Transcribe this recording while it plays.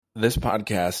This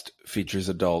podcast features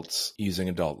adults using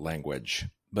adult language,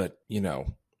 but, you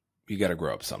gotta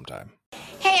grow up sometime.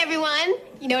 Hey everyone,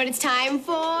 you know what it's time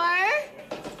for?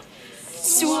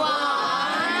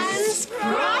 Swans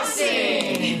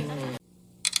Crossing!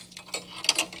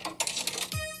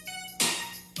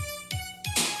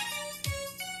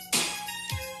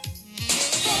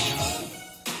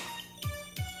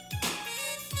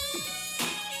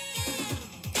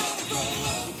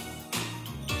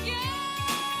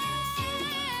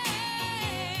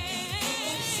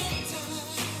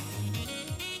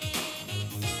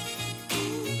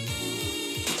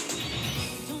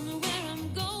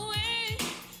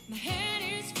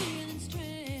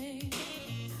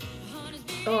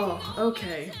 Oh,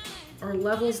 okay. Our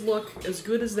levels look as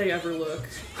good as they ever look.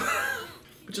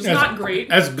 Which is not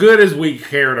great. As good as we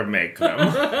care to make them.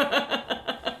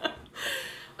 I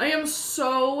am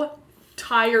so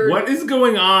tired. What is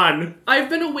going on? I've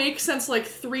been awake since like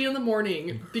 3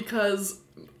 a.m. because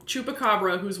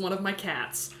Chupacabra, who's one of my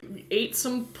cats, ate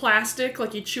some plastic,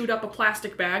 like he chewed up a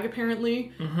plastic bag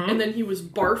apparently, and then he was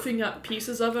barfing up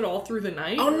pieces of it all through the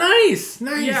night. Oh, nice!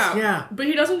 Yeah. But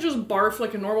he doesn't just barf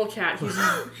like a normal cat,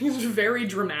 he's very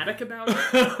dramatic about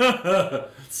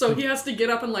it. So he has to get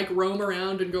up and like roam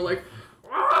around and go like,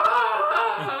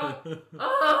 for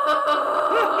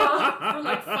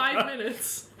like 5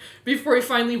 minutes before he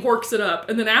finally horks it up.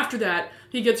 And then after that,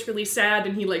 he gets really sad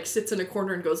and he like sits in a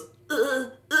corner and goes,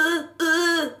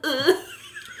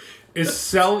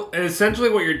 Essentially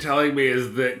what you're telling me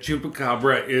is that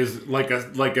Chupacabra is like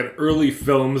an early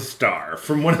film star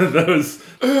from one of those,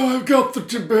 I've got the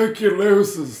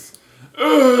tuberculosis. I'm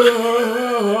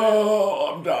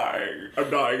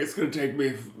dying. It's going to take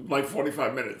me like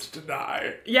 45 minutes to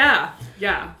die. Yeah.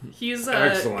 He's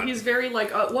Excellent. He's very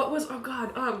like,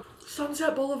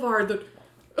 Sunset Boulevard.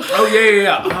 Oh,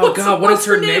 yeah. Oh, God, what is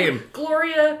her name?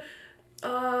 Gloria,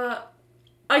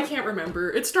 I can't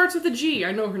remember. It starts with a G.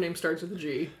 I know her name starts with a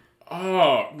G.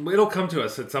 Oh, it'll come to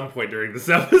us at some point during this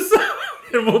episode,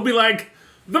 and we'll be like,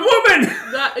 the woman!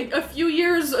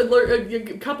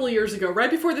 A couple of years ago, right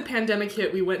before the pandemic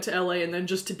hit, we went to LA, and then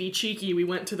just to be cheeky, we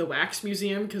went to the Wax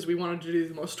Museum, because we wanted to do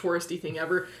the most touristy thing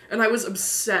ever, and I was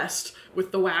obsessed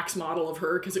with the wax model of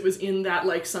her, because it was in that,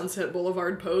 like, Sunset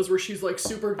Boulevard pose where she's, like,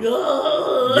 super...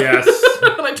 Yes.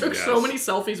 And I took so many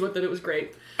selfies with it, it was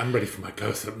great. I'm ready for my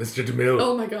close-up, Mr. DeMille.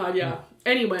 Oh my god, yeah.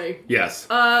 Anyway. Yes.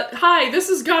 Hi, this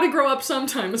is Gotta Grow Up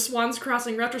Sometime, a Swans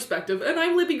Crossing retrospective, and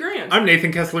I'm Libby Grant. I'm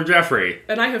Nathan Kessler-Jeffrey.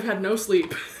 And I have had no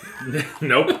sleep.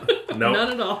 Nope.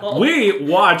 None at all. We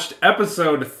watched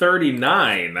episode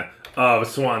 39 of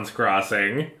Swans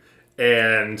Crossing,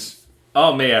 and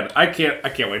oh man, I can't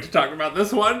wait to talk about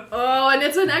this one. Oh, and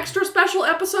it's an extra special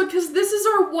episode because this is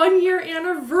our 1-year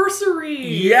anniversary.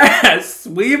 Yes,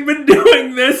 we've been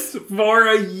doing this for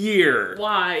a year.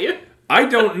 Why? I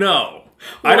don't know.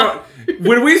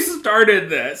 When we started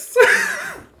this,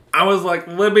 I was like,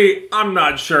 Libby, I'm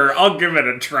not sure. I'll give it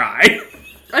a try.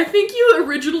 I think you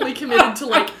originally committed to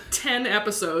like 10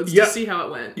 episodes to see how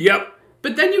it went. Yep.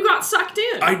 But then you got sucked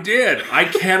in. I did. I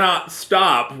cannot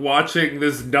stop watching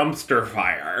this dumpster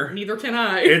fire. Neither can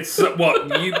I. It's,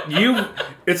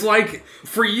 it's like,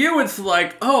 for you, it's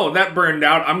like, oh, that burned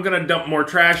out. I'm going to dump more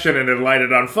trash in it and light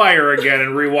it on fire again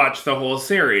and rewatch the whole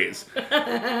series.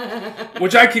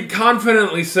 Which I can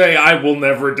confidently say I will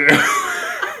never do.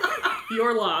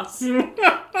 Your loss.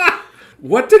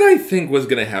 What did I think was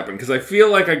going to happen? Because I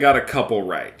feel like I got a couple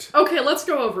right. Okay, let's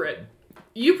go over it.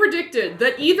 You predicted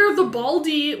that either the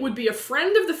Baldy would be a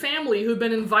friend of the family who'd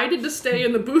been invited to stay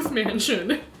in the Booth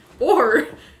Mansion, or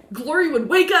Glory would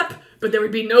wake up, but there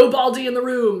would be no Baldy in the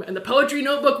room, and the poetry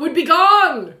notebook would be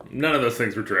gone! None of those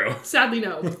things were true. Sadly,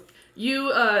 no.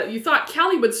 You thought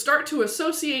Callie would start to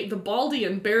associate the Baldy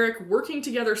and Barrick working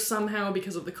together somehow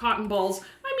because of the cotton balls.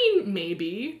 I mean,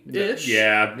 maybe-ish.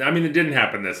 Yeah, I mean, it didn't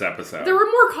happen this episode. There were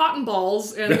more cotton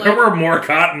balls. And there were more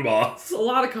cotton balls. A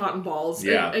lot of cotton balls.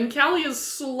 Yeah. And Callie is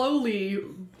slowly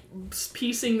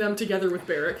piecing them together with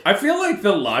Barrick. I feel like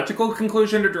the logical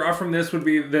conclusion to draw from this would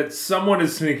be that someone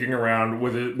is sneaking around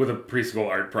with a preschool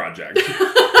art project.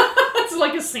 It's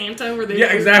like a Santa where they...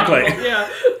 Yeah, exactly. Yeah.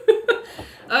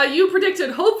 You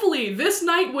predicted, hopefully, this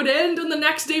night would end and the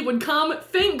next day would come.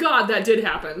 Thank God that did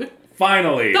happen.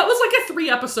 Finally. That was like a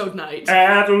 3-episode night.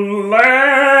 At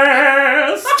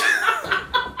last!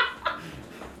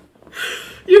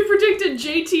 You predicted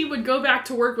JT would go back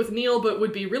to work with Neil, but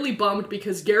would be really bummed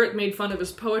because Garrett made fun of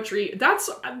his poetry. That's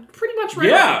pretty much right.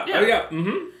 Yeah. Oh, yeah.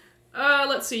 Mm-hmm.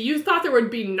 Let's see. You thought there would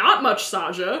be not much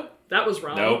Saja. That was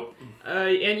wrong. Nope.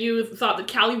 And you thought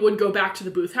that Callie would go back to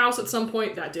the Booth house at some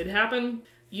point. That did happen.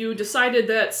 you decided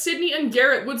that Sydney and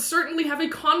Garrett would certainly have a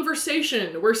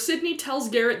conversation where Sydney tells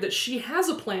Garrett that she has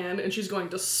a plan and she's going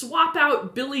to swap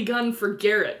out Billy Gunn for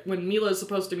Garrett when Mila is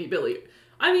supposed to meet Billy.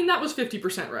 I mean, that was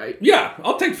 50% right. Yeah,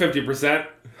 I'll take 50%.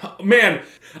 Man,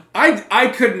 I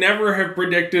could never have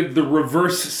predicted the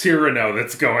reverse Cyrano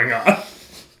that's going on.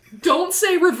 Don't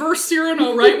say reverse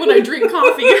Cyrano right when I drink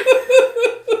coffee.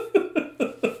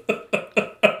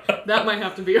 That might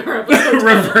have to be our episode.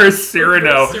 Reverse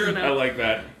Cyrano. Reverse Cyrano. I like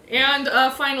that. And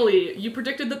finally, you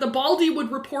predicted that the Baldy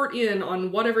would report in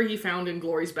on whatever he found in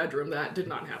Glory's bedroom. That did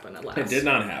not happen at last. It did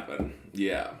not happen.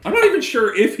 Yeah. I'm not even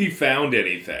sure if he found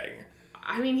anything.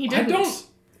 I mean, he didn't.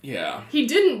 Yeah. He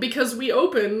didn't, because we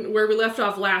open where we left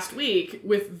off last week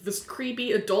with this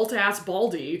creepy adult-ass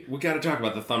Baldy. We gotta talk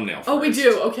about the thumbnail first. Oh, we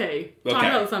do? Okay. Talk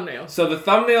about the thumbnail. So the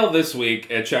thumbnail this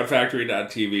week at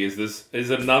shoutfactory.tv is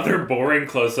another boring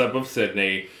close-up of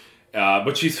Sydney,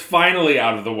 but she's finally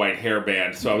out of the white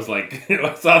hairband, so I was like,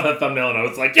 I saw that thumbnail and I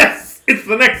was like, yes! It's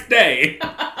the next day!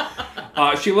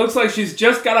 She looks like she's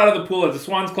just got out of the pool at the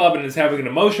Swans Club and is having an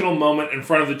emotional moment in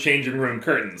front of the changing room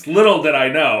curtains. Little did I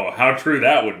know how true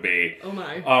that would be. Oh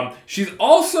my. She's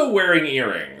also wearing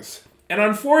earrings. And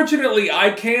unfortunately, I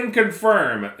can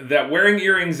confirm that wearing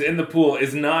earrings in the pool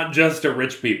is not just a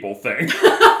rich people thing.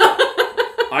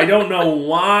 I don't know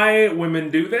why women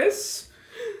do this.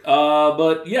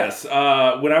 But yes,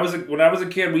 when I was a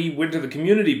kid, we went to the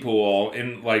community pool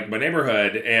in like my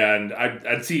neighborhood, and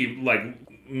I'd see like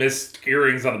missed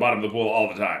earrings on the bottom of the pool all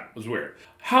the time. It was weird.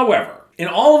 However, in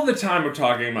all of the time of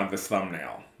talking about this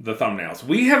the thumbnails,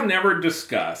 we have never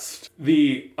discussed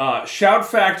the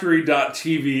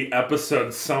shoutfactory.tv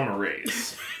episode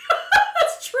summaries.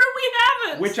 That's true, we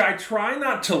haven't! Which I try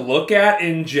not to look at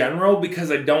in general because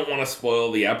I don't want to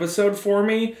spoil the episode for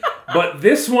me, but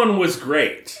this one was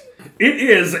great. It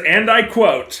is, and I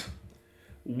quote,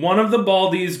 "One of the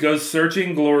Baldies goes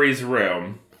searching Glory's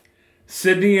room.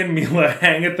 Sydney and Mila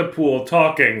hang at the pool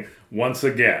talking once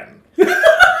again."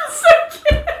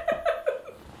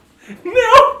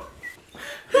 No!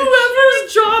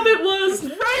 Whoever's job it was.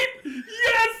 Right?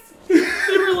 Yes!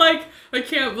 They were like, I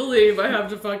can't believe I have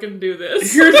to fucking do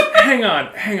this. Hang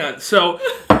on. So,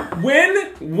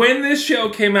 when this show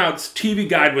came out, TV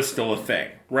Guide was still a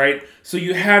thing, right? So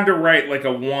you had to write like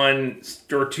a 1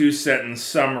 or 2 sentence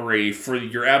summary for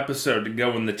your episode to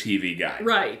go in the TV Guide.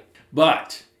 Right.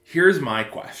 But here's my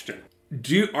question.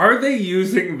 Are they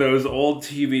using those old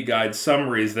TV Guide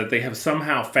summaries that they have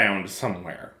somehow found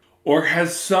somewhere? Or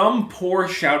has some poor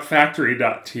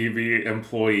shoutfactory.tv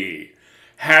employee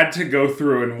had to go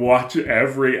through and watch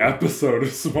every episode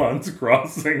of Swans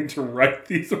Crossing to write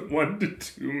these 1 to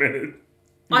 2 minute,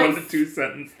 1 to 2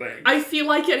 sentence things? I feel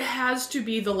like it has to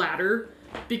be the latter,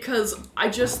 because I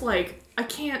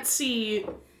can't see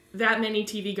that many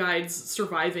TV Guides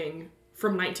surviving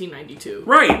from 1992.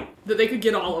 Right. That they could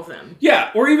get all of them.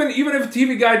 Yeah, or even if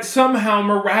TV Guide somehow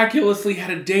miraculously had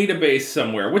a database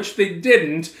somewhere, which they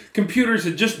didn't, computers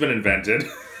had just been invented.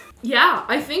 Yeah,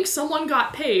 I think someone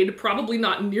got paid, probably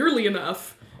not nearly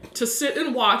enough, to sit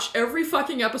and watch every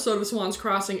fucking episode of Swans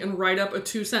Crossing and write up a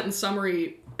 2-sentence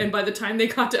summary, and by the time they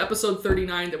got to episode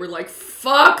 39, they were like,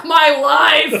 fuck my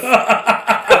life!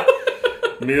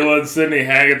 Mila and Sydney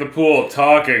hang at the pool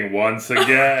talking once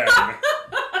again.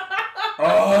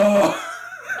 Oh.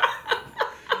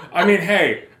 I mean,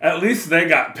 hey, at least they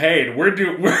got paid. We're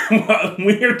doing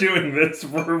this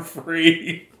for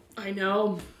free. I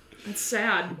know. It's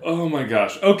sad. Oh my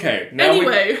gosh. Okay. Now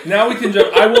anyway. Now we can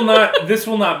jump. This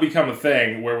will not become a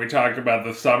thing where we talk about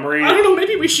the summary. I don't know,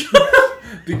 maybe we should.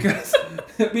 because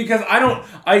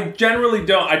I generally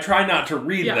don't. I try not to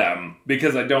read them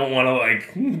because I don't want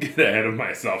to get ahead of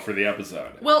myself for the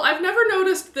episode. Well, I've never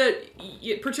noticed that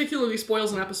it particularly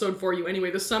spoils an episode for you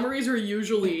anyway. The summaries are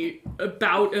usually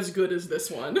about as good as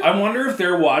this one. I wonder if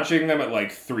they're watching them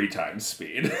at 3 times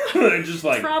speed. They're just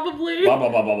probably blah blah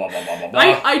blah blah blah blah blah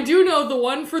blah. I do know the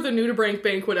one for the Nudibranch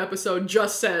Banquet episode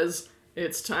just says,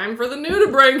 "It's time for the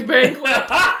Nudibranch Banquet."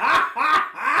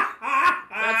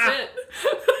 That's it.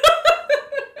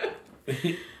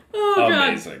 Oh, God.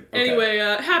 Amazing. Okay. Anyway,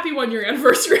 happy 1-year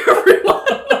anniversary, everyone.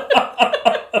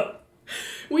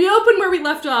 We open where we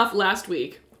left off last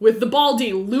week, with the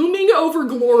Baldy looming over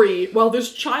Glory while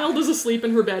this child is asleep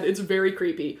in her bed. It's very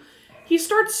creepy. He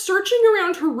starts searching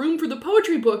around her room for the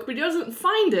poetry book, but he doesn't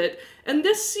find it, and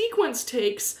this sequence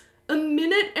takes 1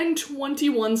 minute and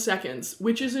 21 seconds,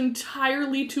 which is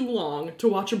entirely too long to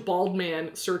watch a bald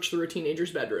man search through a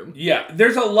teenager's bedroom. Yeah,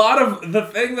 there's a lot of... The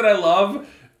thing that I love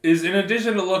is in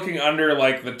addition to looking under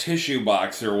like the tissue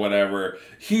box or whatever,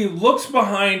 he looks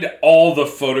behind all the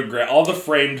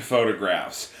framed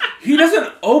photographs. He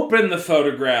doesn't open the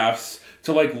photographs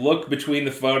to like look between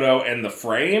the photo and the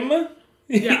frame.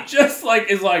 Yeah. He just like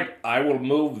is like, I will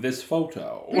move this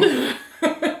photo.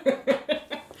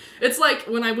 It's like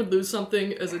when I would lose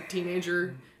something as a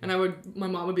teenager, and my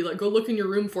mom would be like, go look in your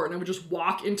room for it, and I would just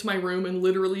walk into my room and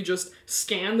literally just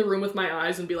scan the room with my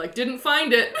eyes and be like, didn't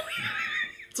find it.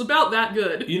 It's about that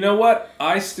good. You know what?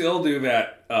 I still do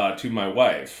that to my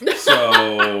wife.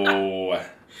 So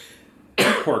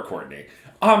poor Courtney.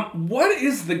 What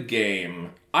is the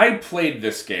game? I played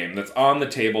this game that's on the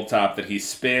tabletop that he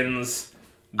spins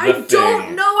the thing.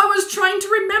 Don't know. I was trying to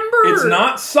remember. It's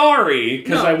not Sorry,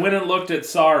 because No. I went and looked at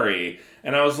Sorry,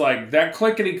 and I was like, that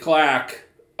clickety-clack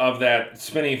of that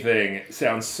spinny thing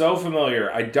sounds so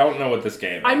familiar. I don't know what this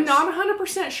game is. I'm not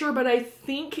 100% sure, but I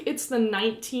think it's the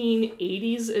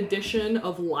 1980s edition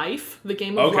of Life, the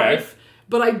game of Okay. Life,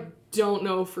 but I don't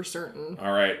know for certain.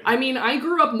 All right. I mean, I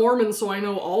grew up Mormon, so I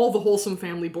know all the Wholesome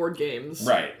Family board games.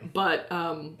 Right. But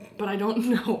I don't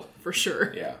know for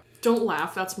sure. Yeah. Don't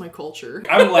laugh, that's my culture.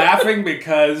 I'm laughing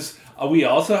because we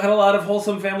also had a lot of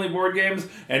Wholesome Family board games,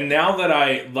 and now that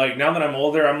I'm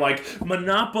older, I'm like,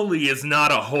 Monopoly is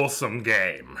not a wholesome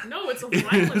game. No, it's a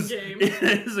violent game.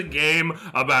 It is a game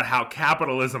about how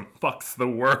capitalism fucks the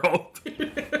world.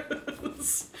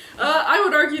 I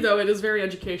would argue, though, it is very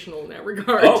educational in that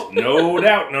regard. Oh, no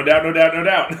doubt.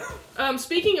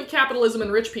 Speaking of capitalism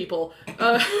and rich people,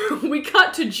 we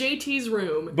cut to JT's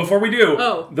room. Before we do,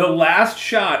 Oh. the last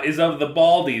shot is of the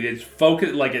Baldy. It's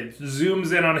focused, like it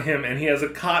zooms in on him, and he has a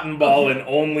cotton ball in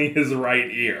only his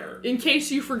right ear. In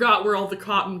case you forgot where all the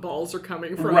cotton balls are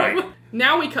coming from. Right.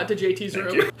 Now we cut to JT's Thank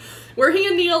room, you. where he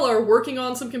and Neil are working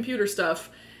on some computer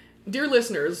stuff. Dear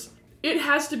listeners, it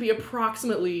has to be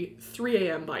approximately 3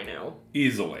 a.m. by now.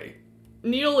 Easily.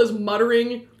 Neil is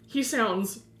muttering. He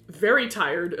sounds very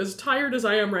tired as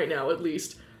I am right now, at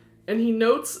least. And he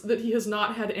notes that he has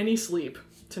not had any sleep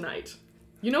tonight.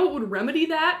 You know what would remedy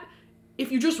that?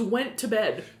 If you just went to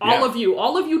bed. Yeah.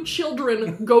 All of you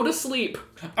children, go to sleep.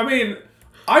 I mean,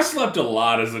 I slept a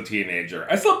lot as a teenager.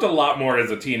 I slept a lot more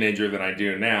as a teenager than I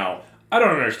do now. I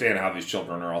don't understand how these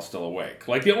children are all still awake.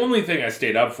 Like, the only thing I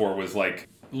stayed up for was, like,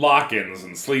 lock-ins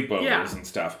and sleepovers and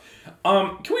stuff.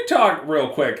 Can we talk real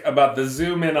quick about the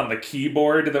zoom in on the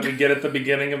keyboard that we get at the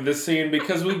beginning of this scene?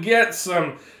 Because we get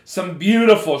some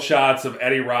beautiful shots of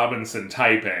Eddie Robinson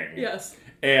typing. Yes.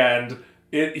 And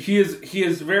he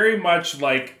is very much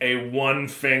like a one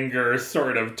finger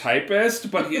sort of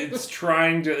typist, but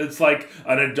it's like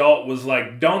an adult was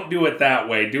like, don't do it that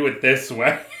way, do it this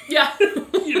way. Yeah.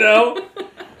 You know?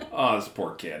 Oh, this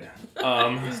poor kid.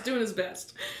 He's doing his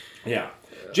best. Yeah.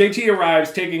 JT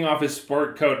arrives, taking off his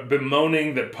sport coat,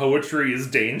 bemoaning that poetry is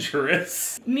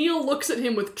dangerous. Neil looks at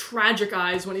him with tragic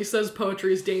eyes when he says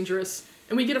poetry is dangerous,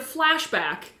 and we get a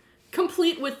flashback,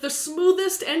 complete with the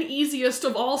smoothest and easiest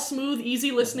of all smooth,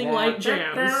 easy listening light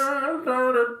jams.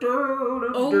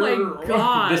 Oh my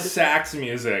god. The sax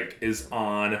music is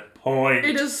on point.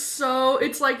 It's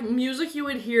like music you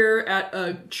would hear at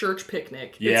a church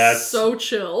picnic. Yes. It's so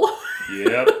chill.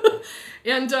 Yep.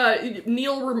 And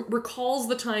Neil recalls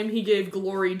the time he gave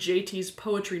Glory JT's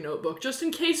poetry notebook, just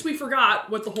in case we forgot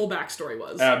what the whole backstory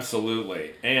was.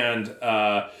 Absolutely. And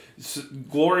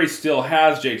Glory still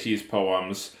has JT's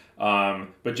poems, but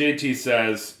JT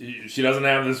says she doesn't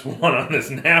have this one on this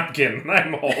napkin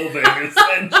I'm holding,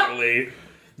 essentially.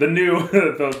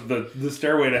 The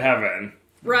Stairway to Heaven.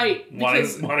 Right.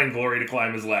 Wanting Glory to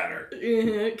climb his ladder.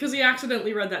 Because he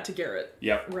accidentally read that to Garrett.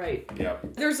 Yep. Right.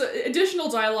 Yep. There's additional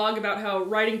dialogue about how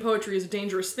writing poetry is a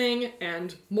dangerous thing,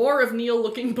 and more of Neil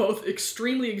looking both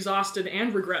extremely exhausted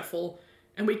and regretful.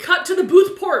 And we cut to the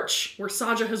booth porch, where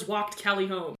Saja has walked Callie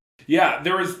home. Yeah,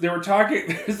 there's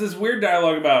this weird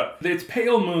dialogue about, it's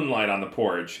pale moonlight on the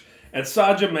porch, and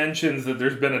Saja mentions that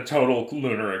there's been a total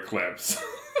lunar eclipse.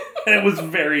 And it was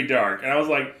very dark. And I was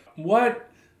like, what?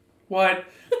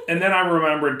 And then I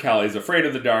remembered Callie's afraid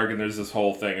of the dark, and there's this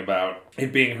whole thing about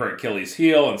it being her Achilles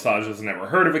heel, and Saja's never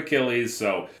heard of Achilles,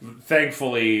 so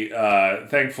thankfully,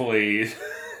 Callie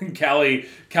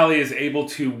is able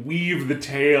to weave the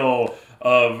tale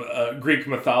of Greek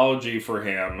mythology for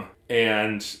him.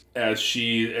 And as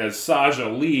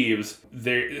Saja leaves,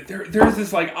 there's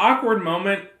this like awkward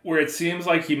moment where it seems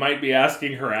like he might be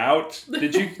asking her out.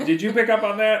 Did you pick up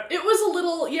on that? It was a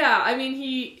little, yeah. I mean,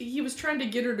 he was trying to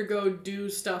get her to go do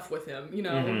stuff with him. You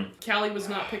know, Mm-hmm. Callie was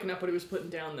not picking up what he was putting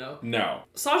down, though. No.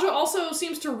 Saja also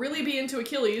seems to really be into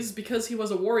Achilles because he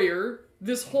was a warrior.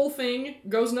 This whole thing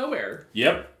goes nowhere.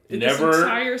 Yep. This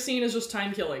entire scene is just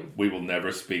time killing. We will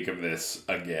never speak of this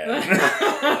again.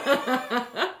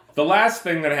 The last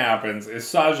thing that happens is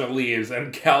Saja leaves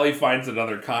and Callie finds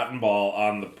another cotton ball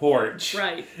on the porch.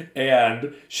 Right.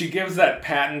 And she gives that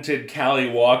patented Callie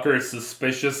Walker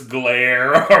suspicious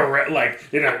glare, like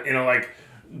in a like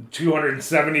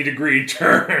 270-degree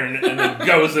turn, and then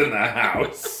goes in the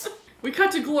house. We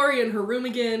cut to Gloria in her room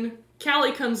again.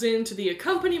 Callie comes in to the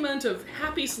accompaniment of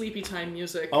happy sleepy time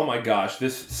music. Oh my gosh,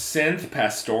 this synth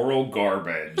pastoral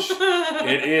garbage.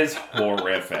 It is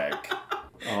horrific.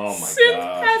 Oh my Synth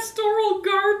god. pastoral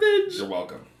garbage. You're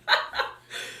welcome.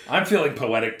 I'm feeling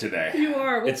poetic today. You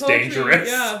are. Well, it's poetry, dangerous.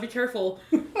 Yeah, be careful.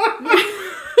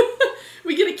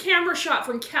 We get a camera shot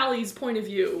from Callie's point of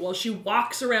view while she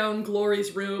walks around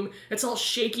Glory's room. It's all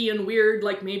shaky and weird,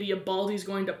 like maybe a Baldy's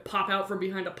going to pop out from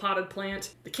behind a potted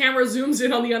plant. The camera zooms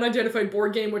in on the unidentified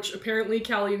board game, which apparently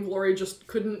Callie and Glory just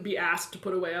couldn't be asked to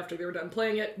put away after they were done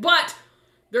playing it. But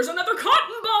there's another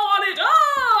cotton ball on it!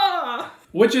 Ah!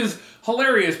 Which is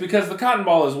hilarious because the cotton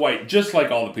ball is white, just like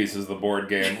all the pieces of the board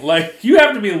game. Like, you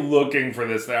have to be looking for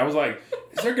this thing. I was like,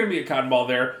 is there going to be a cotton ball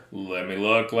there? Let me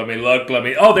look.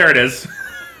 Oh, there it is.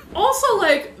 Also,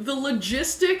 like, the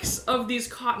logistics of these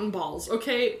cotton balls,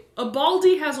 okay? A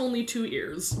Baldy has only 2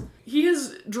 ears. He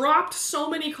has dropped so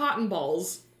many cotton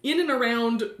balls in and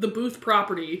around the Booth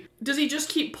property. Does he just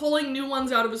keep pulling new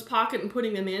ones out of his pocket and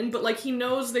putting them in? But, like, he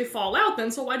knows they fall out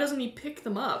then, so why doesn't he pick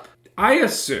them up? I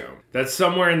assume that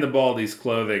somewhere in the Baldy's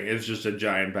clothing is just a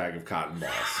giant bag of cotton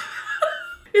balls.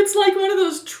 It's like one of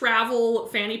those travel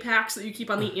fanny packs that you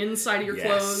keep on the inside of your Yes.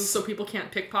 clothes so people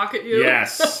can't pickpocket you.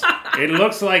 Yes. It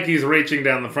looks like he's reaching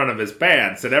down the front of his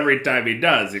pants, and every time he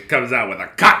does, it comes out with a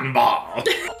cotton ball.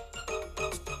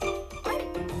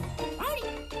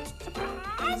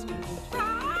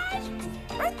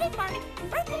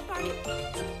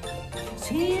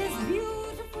 She is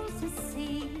beautiful to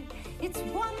see. It's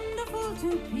wonderful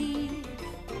to be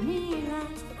Mila.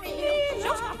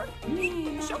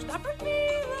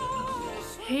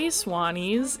 Hey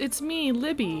Swannies, it's me,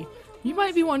 Libby. You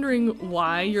might be wondering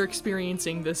why you're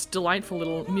experiencing this delightful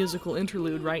little musical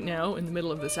interlude right now in the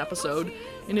middle of this episode,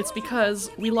 and it's because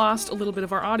we lost a little bit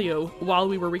of our audio while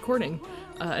we were recording,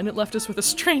 and it left us with a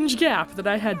strange gap that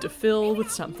I had to fill with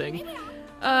something.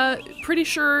 Pretty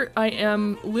sure I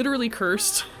am literally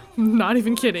cursed, not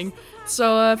even kidding.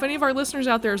 So if any of our listeners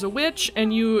out there is a witch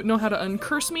and you know how to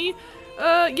uncurse me,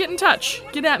 get in touch.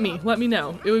 Get at me. Let me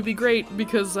know. It would be great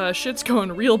because shit's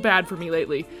going real bad for me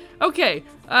lately. Okay,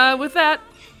 with that,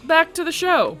 back to the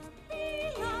show.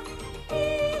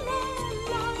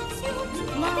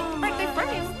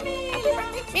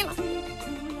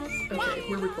 Okay,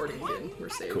 we're recording again. We're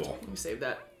saved. Cool. We saved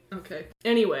that. Okay.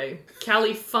 Anyway,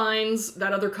 Callie finds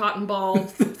that other cotton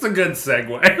ball. That's a good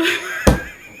segue.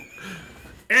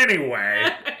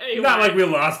 Anyway, not like we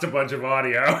lost a bunch of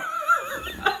audio.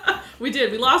 We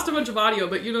did. We lost a bunch of audio,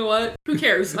 but you know what? Who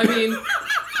cares? I mean,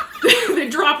 they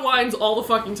drop lines all the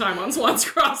fucking time on Swan's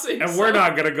Crossing. And we're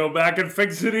not gonna go back and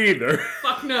fix it either.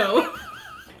 Fuck no.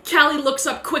 Callie looks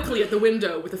up quickly at the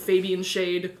window with a Fabian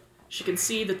shade. She can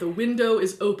see that the window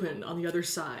is open on the other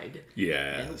side.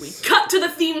 Yes. We cut to the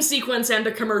theme sequence and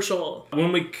a commercial.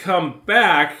 When we come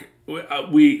back,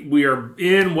 we are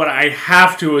in what I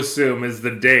have to assume is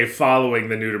the day following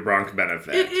the Nudibranch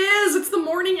benefit. It is! It's the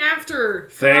morning after.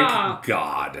 Thank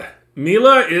God.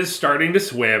 Mila is starting to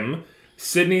swim.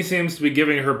 Sydney seems to be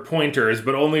giving her pointers,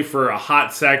 but only for a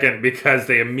hot second because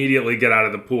they immediately get out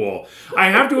of the pool. I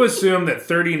have to assume that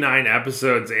 39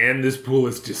 episodes in, this pool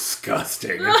is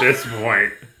disgusting at this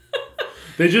point.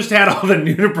 They just had all the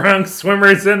Nudibranch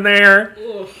swimmers in there.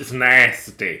 Ugh. It's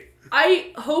nasty.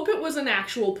 I hope it was an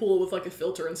actual pool with like a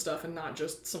filter and stuff and not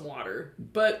just some water.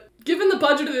 But given the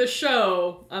budget of this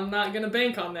show, I'm not gonna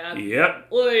bank on that. Yep.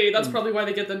 Oy, that's probably why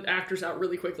they get the actors out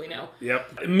really quickly now.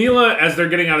 Yep. Mila, as they're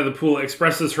getting out of the pool,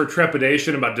 expresses her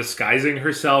trepidation about disguising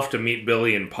herself to meet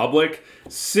Billy in public.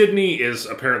 Sydney is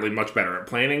apparently much better at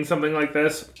planning something like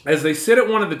this. As they sit at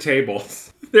one of the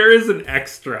tables, there is an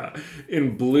extra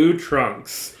in blue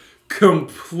trunks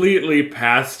completely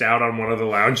passed out on one of the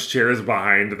lounge chairs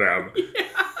behind them.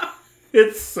 Yeah.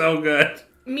 It's so good.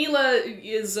 Mila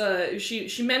is,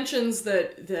 she mentions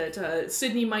that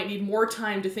Sydney might need more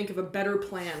time to think of a better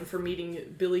plan for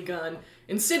meeting Billy Gunn.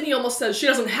 And Sydney almost says she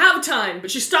doesn't have time,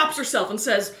 but she stops herself and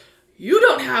says, you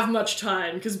don't have much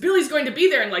time, because Billy's going to be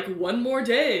there in, like, one more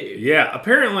day. Yeah,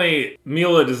 apparently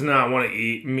Mila does not want to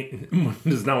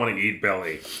eat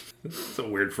Billy. It's a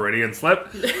weird Freudian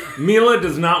slip. Mila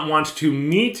does not want to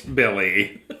meet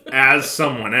Billy as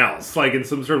someone else, like in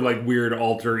some sort of like weird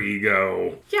alter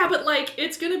ego. Yeah, but like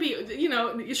it's gonna be, you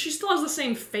know, she still has the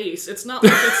same face. It's not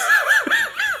like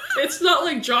it's not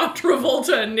like John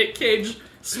Travolta and Nick Cage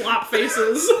swap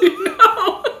faces. You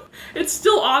know, it's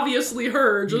still obviously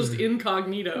her, just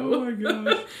incognito. Oh my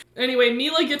gosh. Anyway,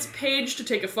 Mila gets paged to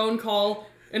take a phone call.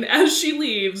 And as she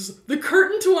leaves, the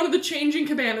curtain to one of the changing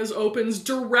cabanas opens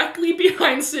directly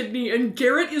behind Sydney, and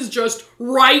Garrett is just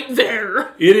right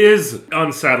there. It is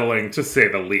unsettling, to say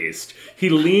the least. He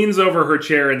leans over her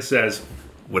chair and says,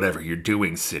 "Whatever you're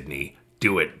doing, Sydney,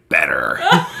 do it better."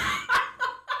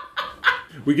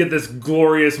 We get this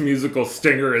glorious musical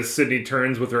stinger as Sydney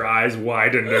turns with her eyes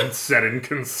widened and set in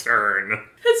concern.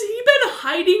 Has he been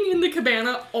hiding in the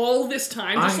cabana all this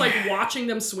time, just like watching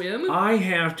them swim? I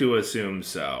have to assume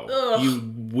so. Ugh.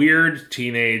 You weird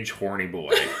teenage horny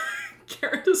boy.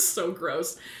 Garrett is so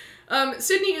gross.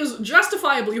 Sydney is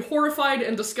justifiably horrified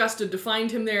and disgusted to find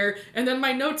him there, and then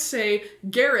my notes say,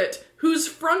 Garrett, whose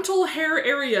frontal hair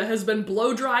area has been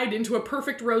blow-dried into a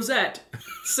perfect rosette,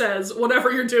 says,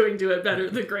 "Whatever you're doing, do it better."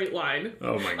 The great line.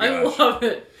 Oh my gosh. I love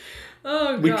it.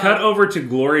 Oh, God. We cut over to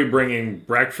Glory bringing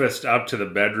breakfast up to the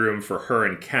bedroom for her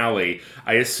and Callie.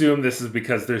 I assume this is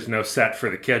because there's no set for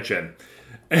the kitchen.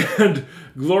 And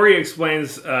Glory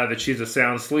explains that she's a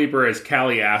sound sleeper as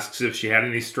Callie asks if she had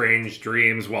any strange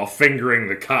dreams while fingering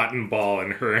the cotton ball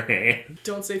in her hand.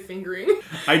 Don't say fingering.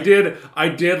 I did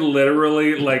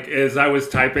literally, like, as I was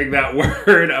typing that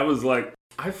word, I was like,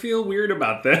 I feel weird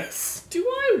about this. Do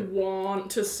I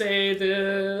want to say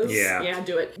this? Yeah. Yeah,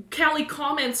 do it. Callie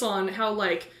comments on how,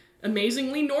 like,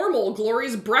 amazingly normal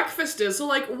Glory's breakfast is. So,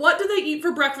 like, what do they eat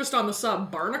for breakfast on the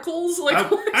sub? Barnacles? Like,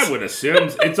 what? I would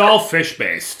assume. It's all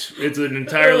fish-based. It's an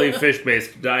entirely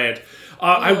fish-based diet.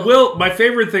 My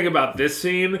favorite thing about this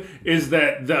scene is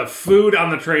that the food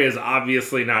on the tray is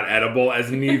obviously not edible,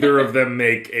 as neither of them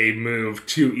make a move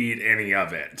to eat any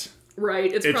of it.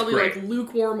 Right, it's probably great. like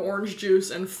lukewarm orange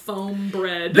juice and foam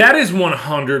bread. That is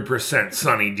 100%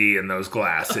 Sunny D in those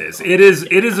glasses. It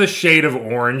is a shade of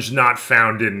orange not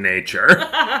found in nature.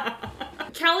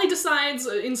 Callie decides,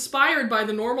 inspired by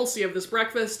the normalcy of this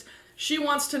breakfast, she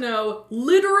wants to know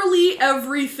literally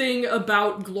everything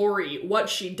about Glory. What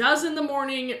she does in the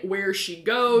morning, where she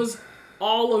goes,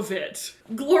 all of it.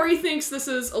 Glory thinks this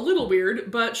is a little weird,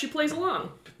 but she plays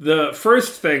along. The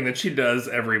first thing that she does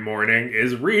every morning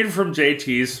is read from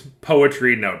JT's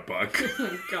poetry notebook.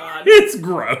 Oh, God. It's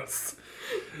gross.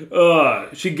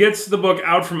 She gets the book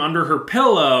out from under her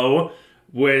pillow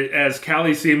as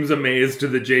Callie seems amazed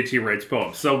that JT writes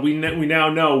poems. So we now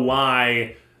know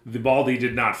why the Baldy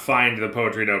did not find the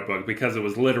poetry notebook, because it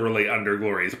was literally under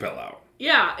Glory's pillow.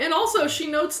 Yeah, and also she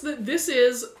notes that this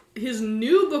is his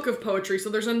new book of poetry, so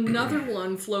there's another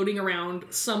one floating around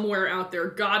somewhere out there.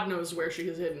 God knows where she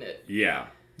has hidden it. Yeah.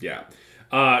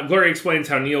 Glory explains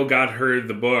how Neil got her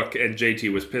the book and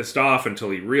JT was pissed off until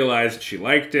he realized she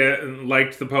liked it and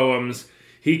liked the poems.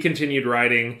 He continued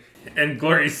writing, and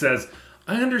Glory says,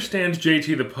 "I understand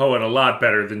JT the poet a lot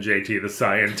better than JT the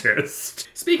scientist."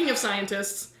 Speaking of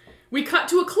scientists, we cut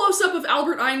to a close-up of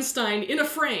Albert Einstein in a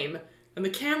frame, and the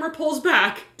camera pulls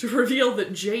back to reveal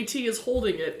that JT is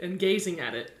holding it and gazing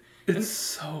at it. It's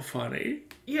so funny.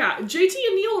 Yeah, JT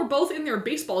and Neil are both in their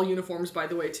baseball uniforms, by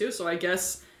the way, too, so I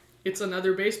guess it's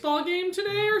another baseball game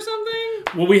today or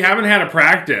something? Well, we haven't had a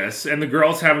practice, and the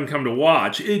girls haven't come to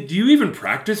watch. Do you even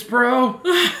practice, bro?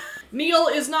 Neil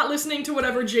is not listening to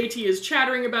whatever JT is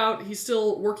chattering about. He's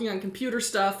still working on computer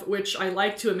stuff, which I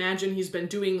like to imagine he's been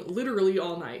doing literally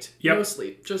all night. Yep. No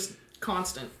sleep, just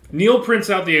constant. Neil prints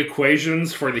out the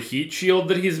equations for the heat shield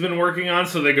that he's been working on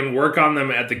so they can work on them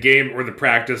at the game or the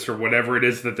practice or whatever it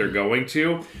is that they're going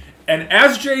to. And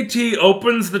as JT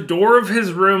opens the door of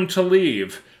his room to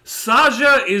leave,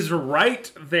 Saja is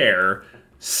right there,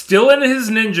 still in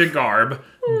his ninja garb,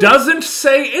 doesn't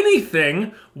say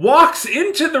anything, walks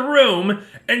into the room,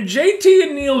 and JT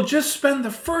and Neil just spend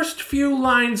the first few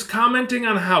lines commenting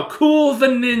on how cool the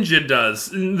ninja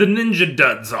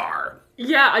duds are.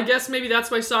 Yeah, I guess maybe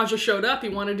that's why Saja showed up. He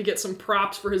wanted to get some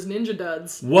props for his ninja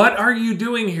duds. What are you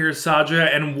doing here,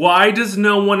 Saja, and why does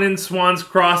no one in Swan's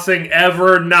Crossing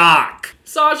ever knock?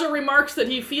 Saja remarks that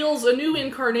he feels a new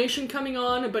incarnation coming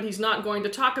on, but he's not going to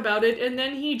talk about it, and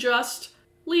then he just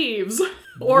leaves.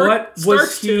 Or what was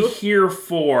starts he to. here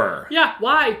for? Yeah,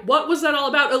 why? What was that all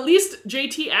about? At least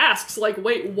JT asks, like,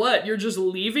 wait, what? You're just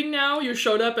leaving now? You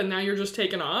showed up and now you're just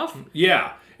taking off?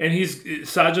 Yeah. And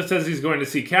Saja says he's going to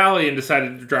see Callie and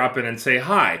decided to drop in and say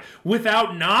hi.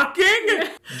 Without knocking?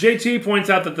 JT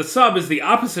points out that the sub is the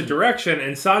opposite direction,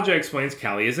 and Saja explains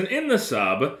Callie isn't in the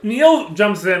sub. Neil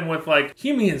jumps in with, like,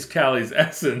 he means Callie's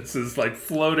essence is, like,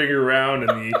 floating around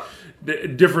in the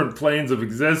different planes of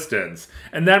existence.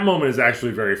 And that moment is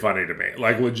actually very funny to me.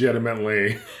 Like,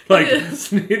 legitimately. Like,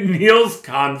 Neil's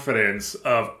confidence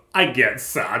of, I get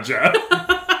Saja.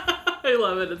 I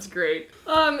love it. It's great.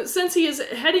 Since he is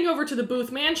heading over to the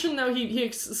Booth mansion, though,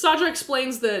 Saja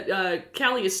explains that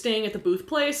Callie is staying at the Booth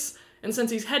place, and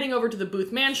since he's heading over to the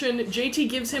Booth mansion, JT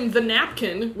gives him the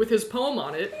napkin with his poem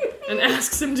on it and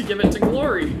asks him to give it to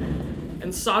Glory.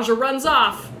 And Saja runs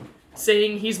off,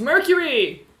 saying he's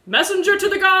Mercury, messenger to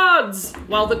the gods,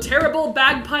 while the terrible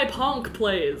bagpipe honk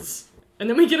plays. And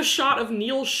then we get a shot of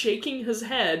Neil shaking his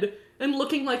head and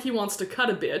looking like he wants to cut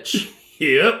a bitch.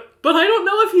 Yep. But I don't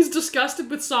know if he's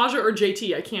disgusted with Saja or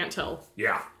JT. I can't tell.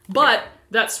 Yeah. But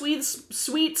that sweet,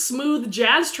 smooth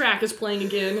jazz track is playing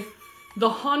again. The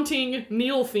haunting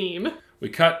Neil theme. We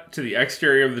cut to the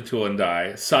exterior of the Tool and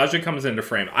Die. Saja comes into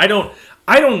frame. I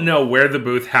don't know where the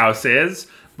Booth house is,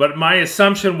 but my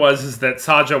assumption is that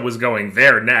Saja was going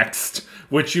there next,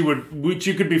 which you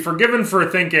could be forgiven for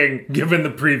thinking given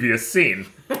the previous scene.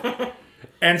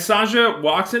 And Saja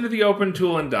walks into the open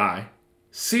Tool and Die,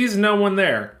 sees no one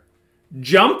there,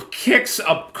 jump kicks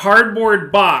a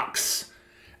cardboard box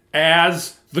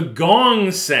as the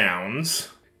gong sounds.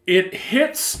 It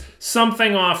hits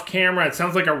something off camera. It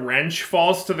sounds like a wrench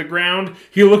falls to the ground.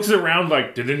 He looks around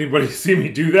like, did anybody see me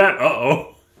do that?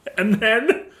 Uh-oh. And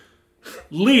then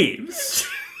leaves.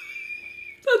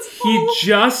 He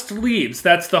just leaves.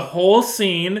 That's the whole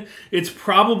scene. It's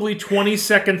probably 20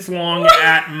 seconds long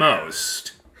at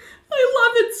most. I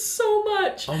love it so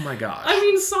much. Oh my gosh. I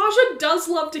mean, Saja does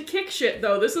love to kick shit,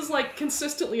 though. This is, like,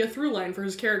 consistently a through line for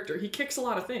his character. He kicks a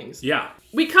lot of things. Yeah.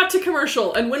 We cut to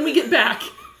commercial, and when we get back,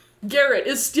 Garrett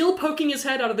is still poking his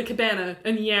head out of the cabana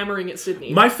and yammering at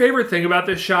Sydney. My favorite thing about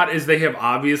this shot is they have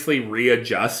obviously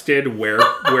readjusted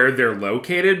where they're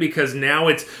located, because now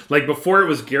it's, like, before it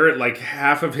was Garrett, like,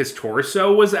 half of his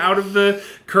torso was out of the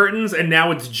curtains, and now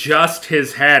it's just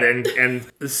his head, and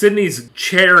Sydney's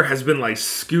chair has been, like,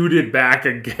 scooted back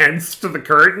against the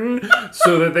curtain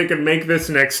so that they can make this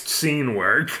next scene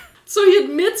work. So he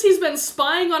admits he's been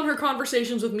spying on her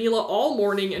conversations with Mila all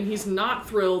morning, and he's not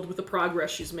thrilled with the progress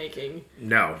she's making.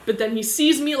 No. But then he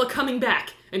sees Mila coming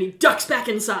back, and he ducks back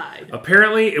inside.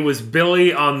 Apparently, it was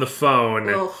Billy on the phone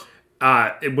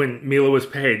when Mila was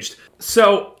paged.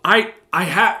 So, I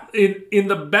have in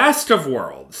the best of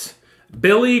worlds,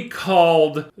 Billy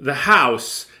called the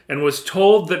house and was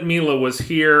told that Mila was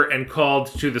here and called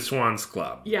to the Swans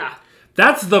Club. Yeah.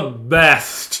 That's the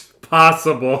best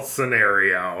possible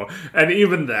scenario, and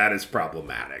even that is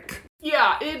problematic.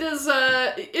 Yeah, it is,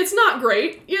 it's not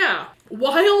great, yeah.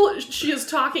 While she is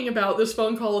talking about this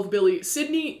phone call with Billy,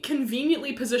 Sydney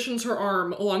conveniently positions her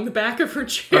arm along the back of her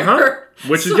chair.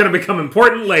 Which is going to become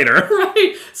important later.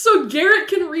 Right, so Garrett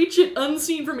can reach it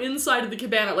unseen from inside of the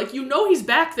cabana. Like, you know he's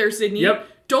back there, Sydney. Yep.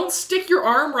 Don't stick your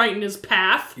arm right in his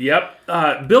path.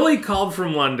 Yep. Billy called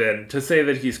from London to say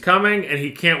that he's coming and he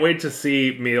can't wait to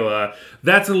see Mila.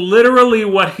 That's literally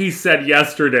what he said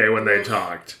yesterday when they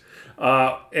talked.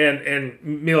 And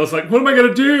Mila's like, what am I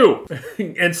going to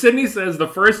do? And Sydney says the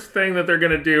first thing that they're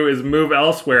going to do is move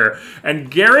elsewhere.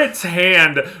 And Garrett's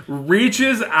hand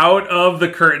reaches out of the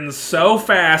curtains so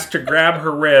fast to grab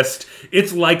her wrist,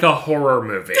 it's like a horror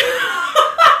movie.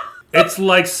 It's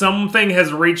like something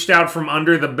has reached out from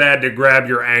under the bed to grab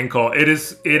your ankle. It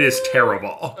is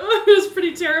terrible. It was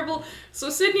pretty terrible. So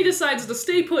Sydney decides to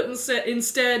stay put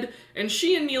instead, and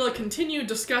she and Mila continue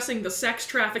discussing the sex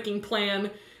trafficking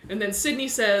plan. And then Sydney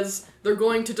says they're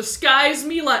going to disguise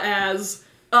Mila as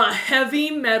a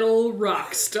heavy metal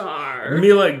rock star.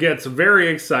 Mila gets very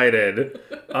excited.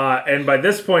 And by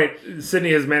this point,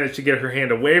 Sydney has managed to get her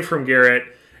hand away from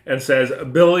Garrett and says,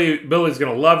 Billy's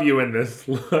going to love you in this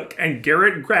look. And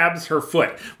Garrett grabs her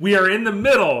foot. We are in the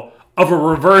middle of a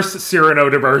reverse Cyrano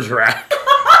de Bergerac.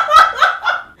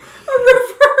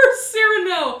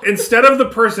 Instead of the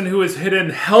person who is hidden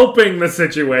helping the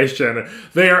situation,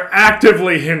 they are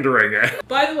actively hindering it.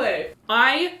 By the way,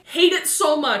 I hate it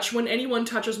so much when anyone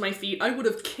touches my feet. I would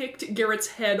have kicked Garrett's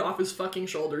head off his fucking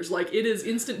shoulders. Like, it is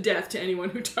instant death to anyone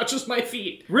who touches my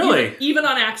feet. Really? Even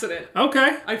on accident.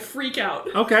 Okay. I freak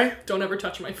out. Okay. Don't ever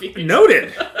touch my feet.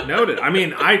 Noted. I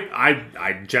mean,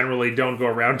 I generally don't go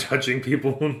around touching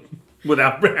people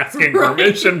without asking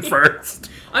permission first.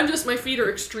 My feet are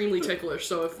extremely ticklish,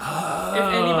 so if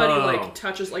anybody, like,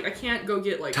 touches, like, I can't go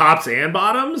get, like... Tops and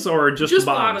bottoms, or just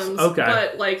bottoms? Okay.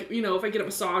 But, like, you know, if I get a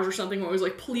massage or something, I'm always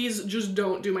like, please just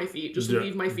don't do my feet. Just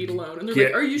leave my feet alone. And they're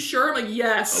like, are you sure? I'm like,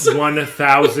 yes.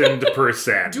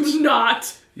 1,000%. Do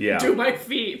not Yeah. do my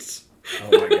feet.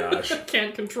 Oh my gosh. I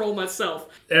can't control myself.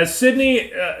 As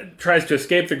Sydney tries to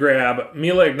escape the grab,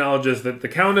 Mila acknowledges that the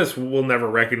Countess will never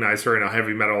recognize her in a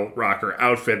heavy metal rocker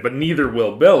outfit, but neither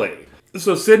will Billy.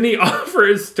 So Sydney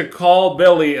offers to call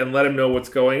Billy and let him know what's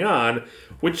going on,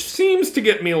 which seems to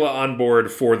get Mila on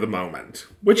board for the moment.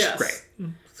 Which is great.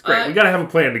 It's great. We gotta have a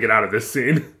plan to get out of this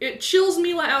scene. It chills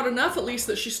Mila out enough, at least,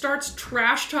 that she starts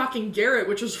trash-talking Garrett,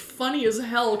 which is funny as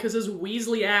hell, because his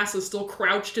Weasley ass is still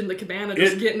crouched in the cabana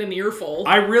just getting an earful.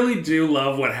 I really do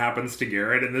love what happens to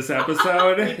Garrett in this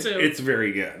episode. Me too. It's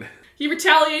very good. He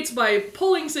retaliates by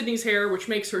pulling Sydney's hair, which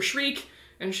makes her shriek,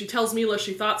 and she tells Mila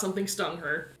she thought something stung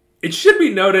her. It should be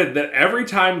noted that every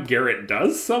time Garrett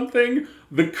does something,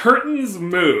 the curtains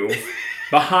move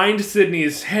behind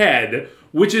Sydney's head,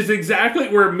 which is exactly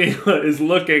where Mila is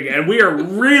looking, and we are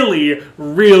really,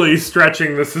 really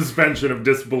stretching the suspension of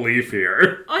disbelief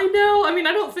here. I know. I mean,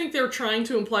 I don't think they're trying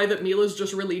to imply that Mila's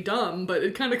just really dumb, but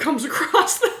it kind of comes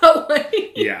across that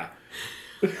way. Yeah.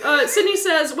 Sydney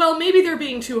says, well, maybe they're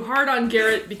being too hard on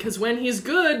Garrett because when he's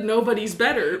good, nobody's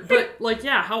better. But, like,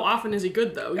 yeah, how often is he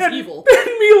good, though? He's evil.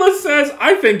 And Mila says,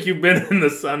 I think you've been in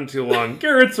the sun too long.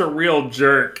 Garrett's a real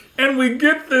jerk. And we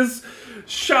get this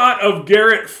shot of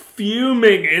Garrett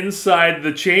fuming inside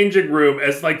the changing room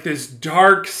as, like, this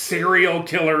dark serial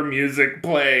killer music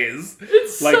plays.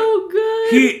 It's like, so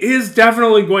good. He is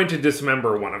definitely going to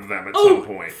dismember one of them at some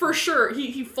point. For sure.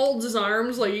 He folds his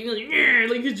arms, like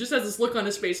he just has this look on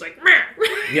his face, like, meh.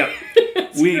 Yep.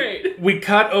 It's great. We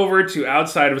cut over to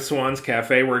outside of Swan's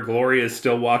Cafe, where Gloria is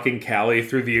still walking Callie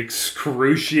through the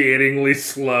excruciatingly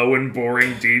slow and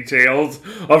boring details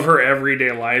of her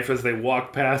everyday life as they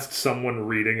walk past someone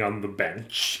reading on the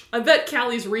bench. I bet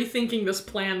Callie's rethinking this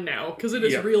plan now, because it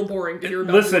is real boring to hear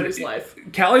about Glory's life.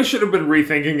 Callie should have been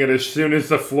rethinking it as soon as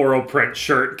the floral print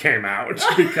shirt came out,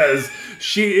 because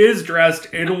she is dressed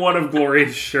in one of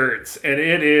Glory's shirts, and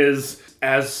it is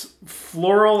as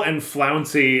floral and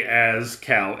flouncy as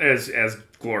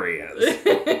Glory is.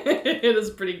 It is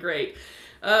pretty great.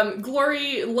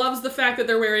 Glory loves the fact that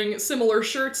they're wearing similar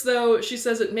shirts, though. She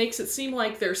says it makes it seem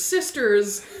like they're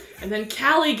sisters, and then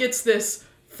Callie gets this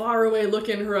faraway look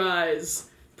in her eyes.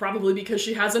 Probably because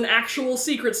she has an actual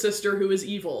secret sister who is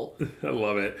evil. I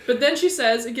love it. But then she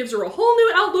says it gives her a whole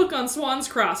new outlook on Swan's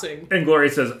Crossing. And Glory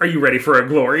says, are you ready for a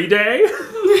glory day?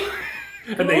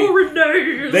 And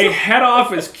they head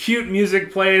off as cute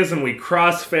music plays, and we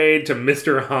crossfade to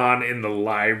Mr. Han in the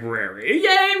library.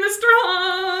 Yay, Mr.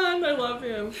 Han! I love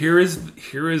him. Here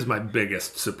is my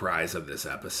biggest surprise of this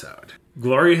episode.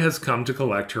 Glory has come to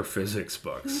collect her physics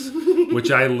books,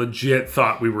 which I legit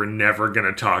thought we were never going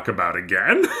to talk about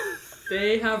again.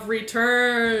 They have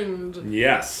returned.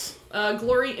 Yes.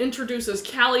 Glory introduces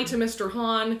Callie to Mr.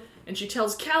 Han, and she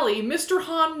tells Callie Mr.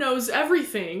 Han knows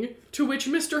everything, to which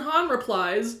Mr. Han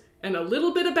replies, and a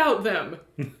little bit about them.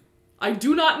 I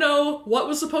do not know what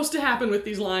was supposed to happen with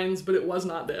these lines, but it was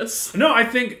not this. I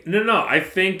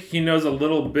think he knows a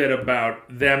little bit about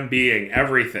them being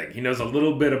everything. He knows a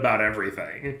little bit about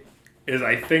everything, is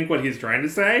I think what he's trying to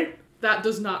say. That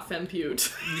does not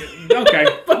fempute. Okay.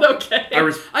 But okay.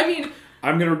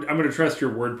 I'm gonna trust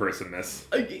your word personness.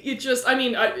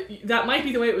 That might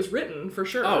be the way it was written, for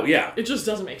sure. Oh, yeah. It just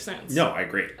doesn't make sense. No, I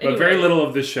agree. Anyway. But very little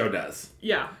of this show does.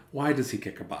 Yeah. Why does he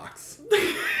kick a box?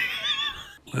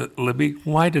 Libby,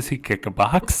 why does he kick a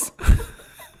box?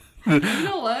 You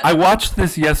know what? I watched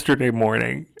this yesterday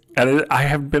morning, and I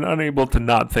have been unable to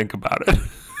not think about it.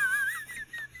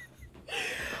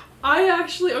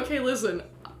 Listen.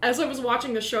 As I was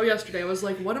watching the show yesterday, I was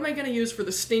like, what am I going to use for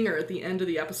the stinger at the end of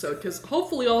the episode? Because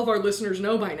hopefully all of our listeners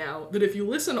know by now that if you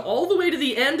listen all the way to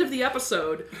the end of the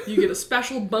episode, you get a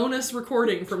special bonus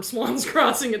recording from Swan's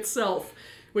Crossing itself,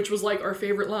 which was like our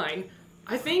favorite line.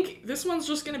 I think this one's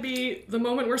just going to be the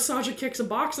moment where Saja kicks a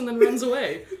box and then runs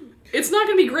away. It's not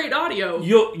going to be great audio.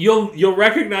 You'll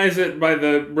recognize it by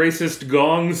the racist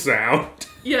gong sound.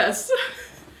 Yes.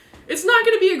 It's not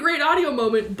going to be a great audio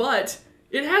moment, but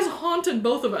it has haunted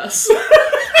both of us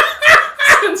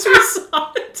since we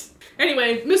saw it.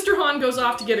 Anyway, Mr. Han goes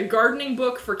off to get a gardening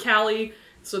book for Callie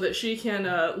so that she can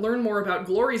learn more about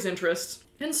Glory's interests.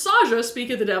 And Saja, speak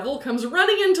of the devil, comes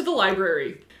running into the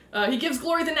library. He gives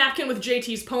Glory the napkin with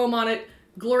JT's poem on it.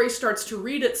 Glory starts to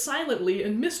read it silently,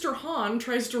 and Mr. Han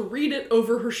tries to read it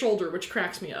over her shoulder, which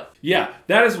cracks me up. Yeah,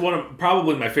 that is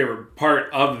probably my favorite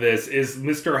part of this is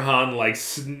Mr. Han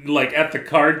like at the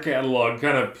card catalog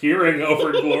kind of peering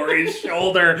over Glory's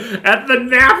shoulder at the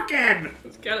napkin.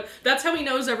 That's how he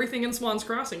knows everything in Swan's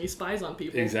Crossing. He spies on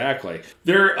people. Exactly.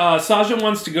 Saja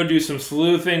wants to go do some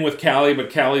sleuthing with Callie,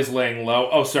 but Callie's laying low.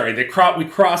 Oh, sorry. We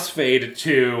crossfade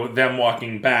to them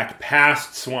walking back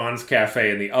past Swan's Cafe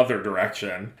in the other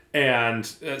direction. And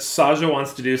Saja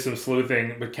wants to do some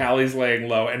sleuthing, but Callie's laying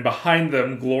low. And behind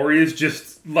them, Glory is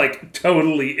just, like,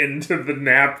 totally into the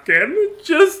napkin.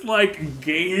 Just, like,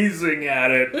 gazing at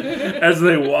it as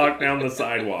they walk down the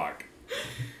sidewalk.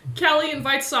 Callie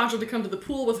invites Saja to come to the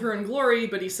pool with her and Glory,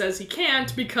 but he says he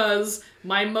can't because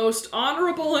my most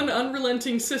honorable and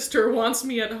unrelenting sister wants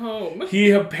me at home.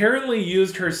 He apparently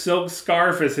used her silk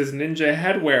scarf as his ninja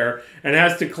headwear and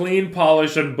has to clean,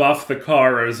 polish, and buff the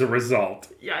car as a result.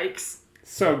 Yikes.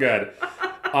 So good.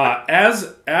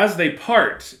 As they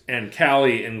part and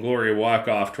Callie and Glory walk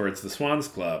off towards the Swans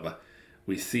Club,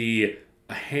 we see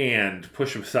a hand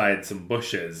push aside some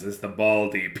bushes as the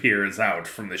Baldy peers out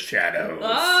from the shadows.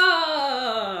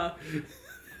 Ah!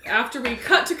 After we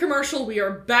cut to commercial, we are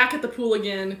back at the pool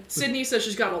again. Sydney says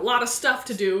she's got a lot of stuff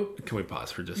to do. Can we pause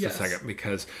for just Yes. a second?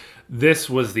 Because this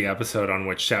was the episode on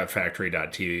which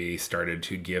ShoutFactory.tv started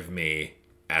to give me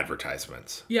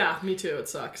advertisements. Yeah, me too. It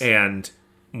sucks. And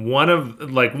one of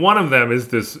them is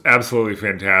this absolutely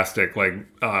fantastic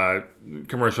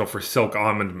commercial for Silk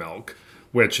almond milk,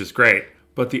 which is great.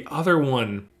 But the other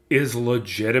one is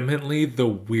legitimately the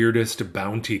weirdest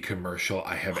Bounty commercial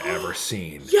I have ever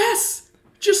seen. Yes!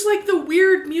 Just like the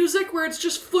weird music where it's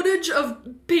just footage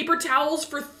of paper towels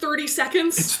for 30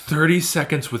 seconds. It's 30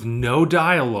 seconds with no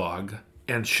dialogue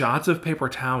and shots of paper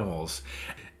towels.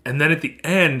 And then at the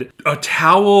end, a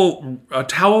towel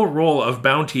roll of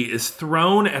Bounty is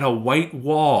thrown at a white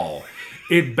wall.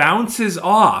 It bounces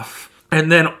off. And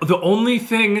then the only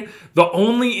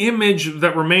image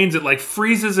that remains, it like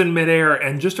freezes in midair,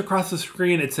 and just across the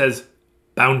screen it says,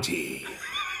 Bounty.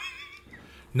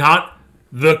 Not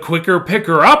the quicker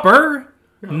picker upper.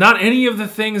 No. Not any of the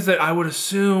things that I would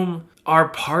assume are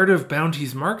part of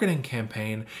Bounty's marketing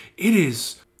campaign. It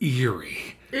is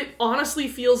eerie. It honestly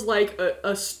feels like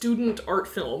a student art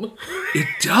film. It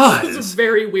does. It's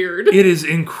very weird. It is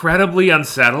incredibly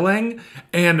unsettling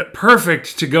and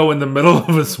perfect to go in the middle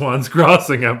of a Swan's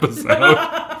Crossing episode.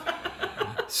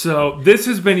 So this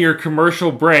has been your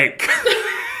commercial break.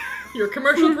 Your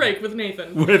commercial break with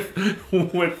Nathan. with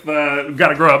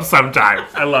Gotta Grow Up Sometime.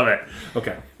 I love it.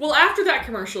 Okay. Well, after that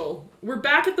commercial, we're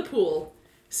back at the pool.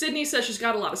 Sydney says she's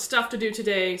got a lot of stuff to do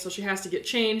today, so she has to get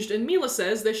changed, and Mila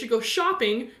says they should go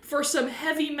shopping for some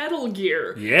heavy metal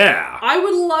gear. Yeah. I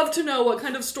would love to know what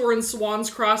kind of store in Swan's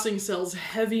Crossing sells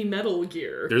heavy metal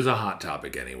gear. There's a Hot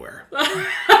Topic anywhere.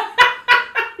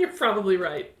 You're probably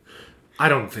right. I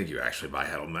don't think you actually buy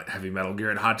heavy metal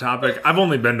gear at Hot Topic. I've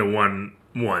only been to one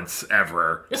once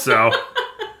ever, so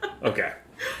okay.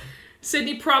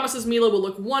 Sydney promises Mila will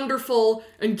look wonderful,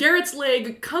 and Garrett's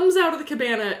leg comes out of the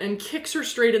cabana and kicks her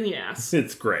straight in the ass.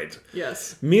 It's great.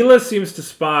 Yes. Mila seems to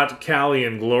spot Callie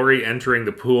and Glory entering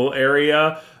the pool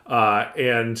area,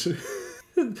 and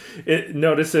it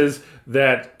notices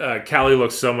that Callie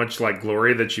looks so much like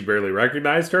Glory that she barely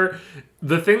recognized her.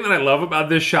 The thing that I love about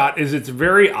this shot is it's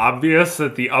very obvious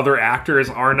that the other actors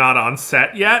are not on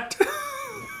set yet.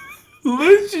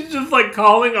 She's just like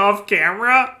calling off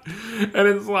camera, and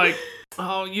it's like,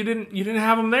 oh, you didn't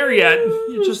have them there yet.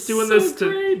 You're just doing this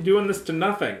to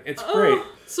nothing. It's great.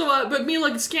 But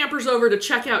Mila scampers over to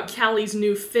check out Callie's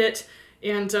new fit,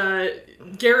 and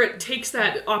Garrett takes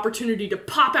that opportunity to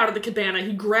pop out of the cabana.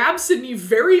 He grabs Sydney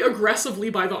very aggressively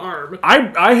by the arm.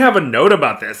 I have a note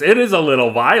about this. It is a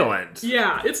little violent.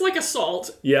 Yeah, it's like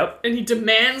assault. Yep. And he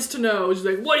demands to know. She's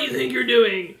like, what do you think you're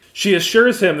doing? She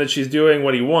assures him that she's doing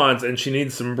what he wants and she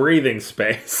needs some breathing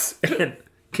space. And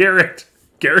Garrett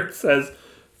says,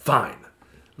 fine.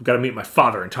 I've got to meet my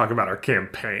father and talk about our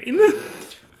campaign.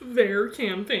 Their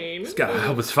campaign. He's got to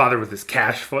help his father with his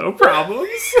cash flow problems.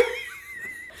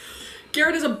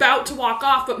 Garrett is about to walk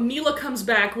off, but Mila comes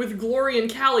back with Glory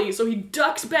and Callie, so he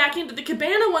ducks back into the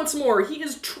cabana once more. He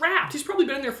is trapped. He's probably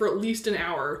been in there for at least an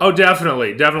hour. Oh,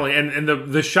 definitely. And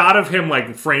the shot of him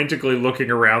like frantically looking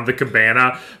around the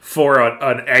cabana for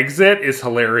an exit is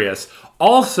hilarious.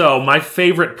 Also, my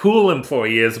favorite pool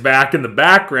employee is back in the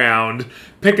background,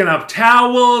 picking up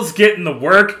towels, getting the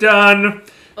work done.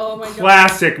 Oh my God.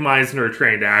 Classic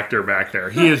Meisner-trained actor back there.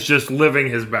 He is just living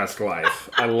his best life.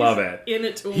 I love it. In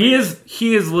it to win.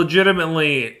 He is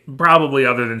legitimately, probably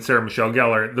other than Sarah Michelle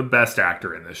Gellar, the best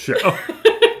actor in this show.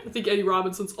 think Eddie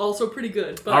Robinson's also pretty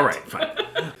good. But... All right, fine.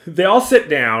 They all sit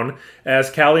down as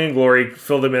Callie and Glory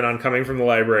fill them in on coming from the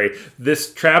library.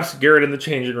 This traps Garrett in the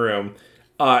changing room.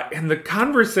 And the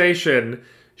conversation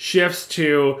shifts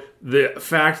to the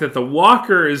fact that the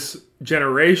Walkers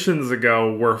generations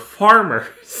ago were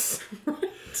farmers.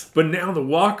 But now the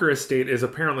Walker estate is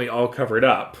apparently all covered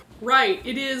up. Right.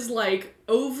 It is, like,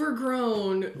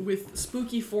 overgrown with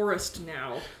spooky forest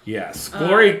now. Yes.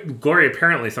 Glory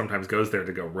apparently sometimes goes there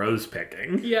to go rose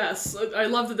picking. Yes. I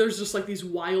love that there's just, like, these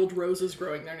wild roses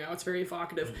growing there now. It's very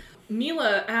evocative.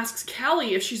 Mila asks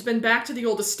Callie if she's been back to the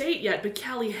old estate yet, but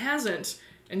Callie hasn't.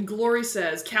 And Glory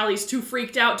says Callie's too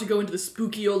freaked out to go into the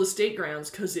spooky old estate grounds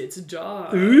because it's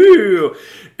dark. Ooh.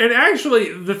 And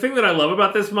actually, the thing that I love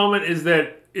about this moment is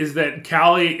that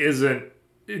Callie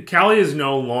is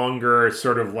no longer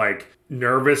sort of like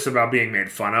nervous about being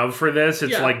made fun of for this.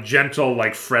 It's like gentle,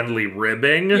 like friendly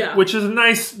ribbing, which is a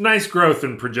nice growth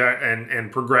and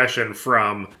progression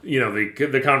from,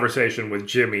 the conversation with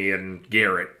Jimmy and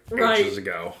Garrett ages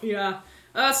ago. Yeah.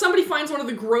 Somebody finds one of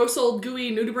the gross old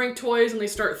gooey Nudibrink toys and they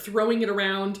start throwing it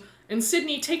around. And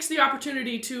Sydney takes the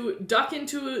opportunity to duck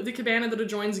into the cabana that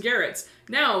adjoins Garrett's.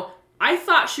 Now, I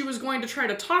thought she was going to try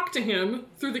to talk to him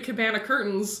through the cabana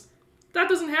curtains. That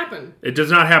doesn't happen. It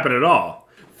does not happen at all.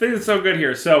 I think it's so good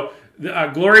here. So,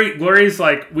 Glory's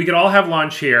like, we could all have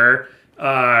lunch here.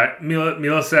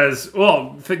 Mila says,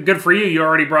 well, good for you. You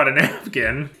already brought a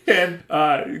napkin. And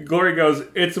Glory goes,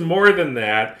 it's more than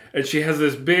that. And she has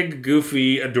this big,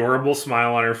 goofy, adorable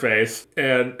smile on her face.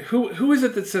 And who is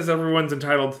it that says everyone's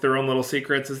entitled to their own little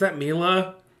secrets? Is that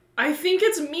Mila? I think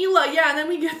it's Mila, yeah, and then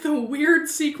we get the weird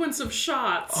sequence of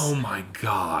shots. Oh my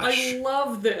gosh. I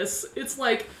love this. It's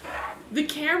like the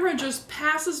camera just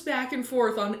passes back and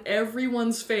forth on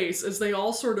everyone's face as they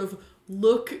all sort of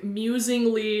look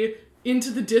musingly into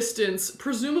the distance,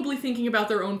 presumably thinking about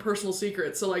their own personal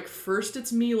secrets. So, like, first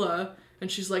it's Mila,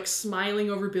 and she's, like, smiling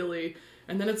over Billy,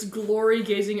 and then it's Glory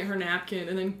gazing at her napkin,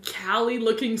 and then Callie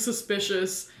looking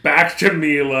suspicious. Back to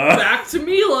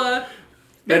Mila.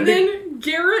 And then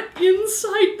Garrett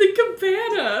inside the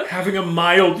cabana. Having a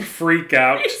mild freak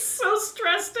out. He's so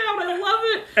stressed out, I love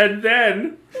it. And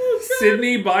then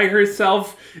Sydney by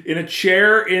herself in a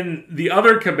chair in the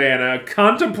other cabana,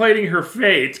 contemplating her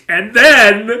fate, and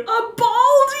then a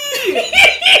Baldy!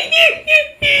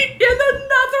 In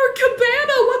another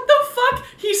cabana, what the fuck?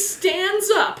 He stands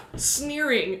up,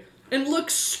 sneering, and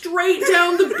looks straight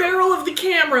down the barrel of the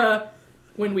camera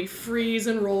when we freeze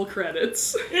and roll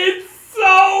credits. It's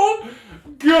so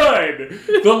good.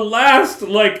 The last,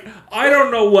 I don't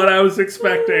know what I was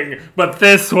expecting, but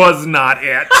this was not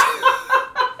it.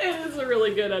 It is a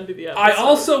really good end to the episode. I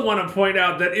also want to point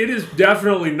out that it is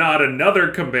definitely not another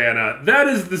cabana. That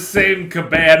is the same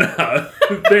cabana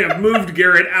they have moved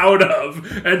Garrett out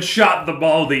of and shot the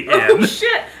Baldy in. Oh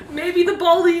shit! Maybe the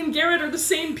Baldy and Garrett are the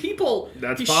same people.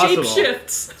 That's possible. He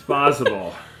shapeshifts. It's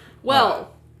possible.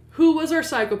 Well, who was our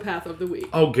psychopath of the week?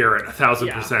 Oh, Garrett,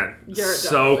 1,000%. Garrett,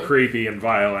 so definitely. creepy and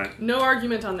violent. No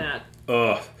argument on that.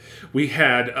 Ugh. We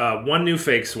had one new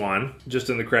fake swan, just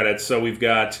in the credits. So we've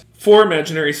got 4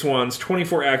 imaginary swans,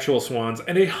 24 actual swans,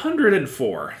 and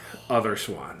 104 other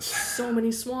swans. So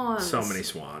many swans. So many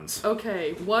swans.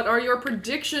 Okay, what are your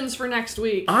predictions for next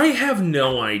week? I have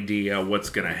no idea what's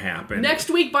going to happen. Next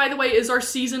week, by the way, is our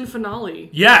season finale.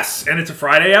 Yes, and it's a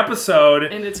Friday episode.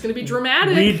 And it's going to be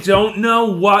dramatic. We don't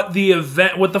know what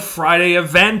the Friday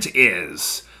event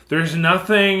is. There's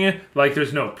nothing,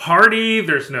 there's no party,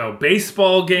 there's no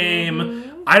baseball game.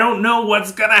 Mm-hmm. I don't know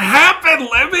what's gonna happen,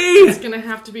 Libby! It's gonna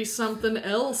have to be something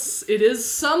else. It is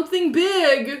something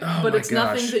big, but it's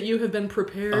nothing that you have been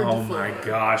prepared for. Oh my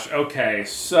gosh. Okay,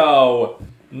 so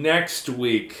next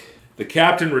week, the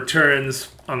captain returns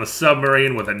on the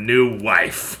submarine with a new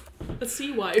wife. A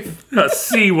sea wife. A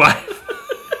sea wife.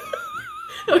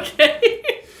 Okay.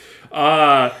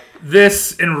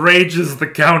 This enrages the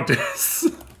Countess.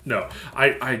 No,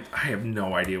 I have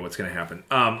no idea what's going to happen.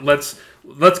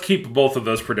 Let's keep both of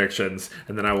those predictions,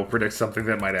 and then I will predict something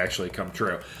that might actually come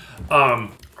true.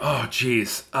 Oh,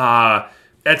 geez. At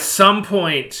some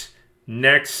point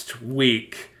next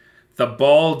week, the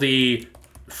Baldy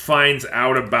finds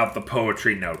out about the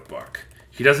poetry notebook.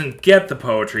 He doesn't get the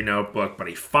poetry notebook, but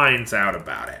he finds out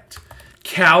about it.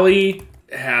 Callie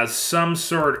has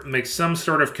makes some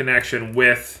sort of connection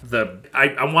with the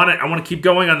I want to keep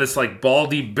going on this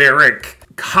Baldy Barrick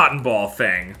cotton ball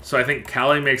thing. So I think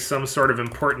Callie makes some sort of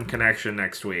important connection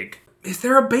next week. Is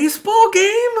there a baseball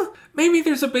game? Maybe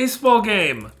there's a baseball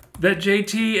game that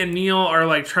JT and Neil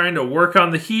are trying to work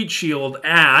on the heat shield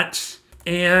at,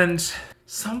 and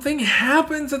something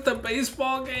happens at the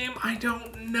baseball game. I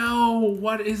don't know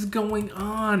what is going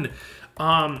on.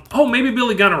 Maybe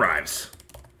Billy Gunn arrives.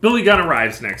 Billy Gunn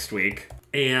arrives next week,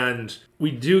 and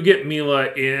we do get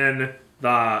Mila in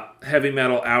the heavy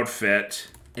metal outfit,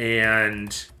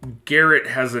 and Garrett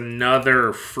has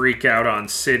another freak out on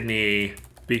Sydney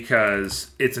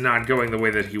because it's not going the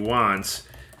way that he wants,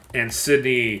 and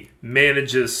Sydney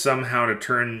manages somehow to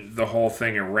turn the whole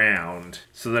thing around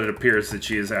so that it appears that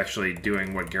she is actually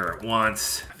doing what Garrett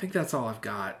wants. I think that's all I've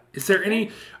got.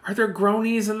 Are there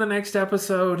Gronies in the next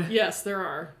episode? Yes, there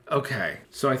are. Okay,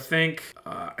 so I think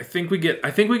we get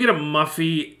a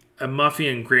Muffy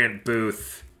and Grant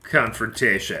Booth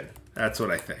confrontation. That's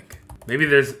what I think. Maybe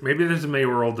there's a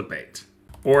mayoral debate,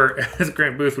 or as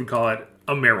Grant Booth would call it,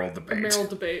 a mayoral debate. A mayoral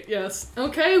debate, yes.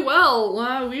 Okay,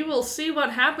 well, we will see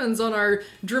what happens on our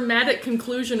dramatic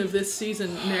conclusion of this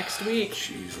season next week.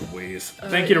 Jeez Louise.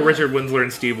 Thank you to Richard Winsler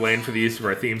and Steve Lane for the use of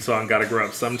our theme song, Gotta Grow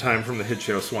Up Sometime, from the hit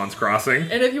show Swans Crossing.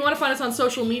 And if you want to find us on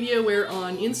social media, we're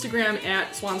on Instagram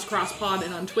at Swans Cross Pod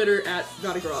and on Twitter at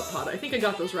Gotta Grow Up Pod. I think I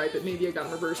got those right, but maybe I got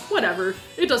them reversed. Whatever.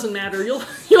 It doesn't matter. You'll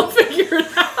figure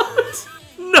it out.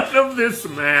 None of this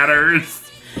matters.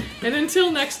 And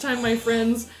until next time, my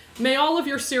friends, may all of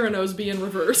your Cyranos be in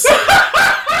reverse.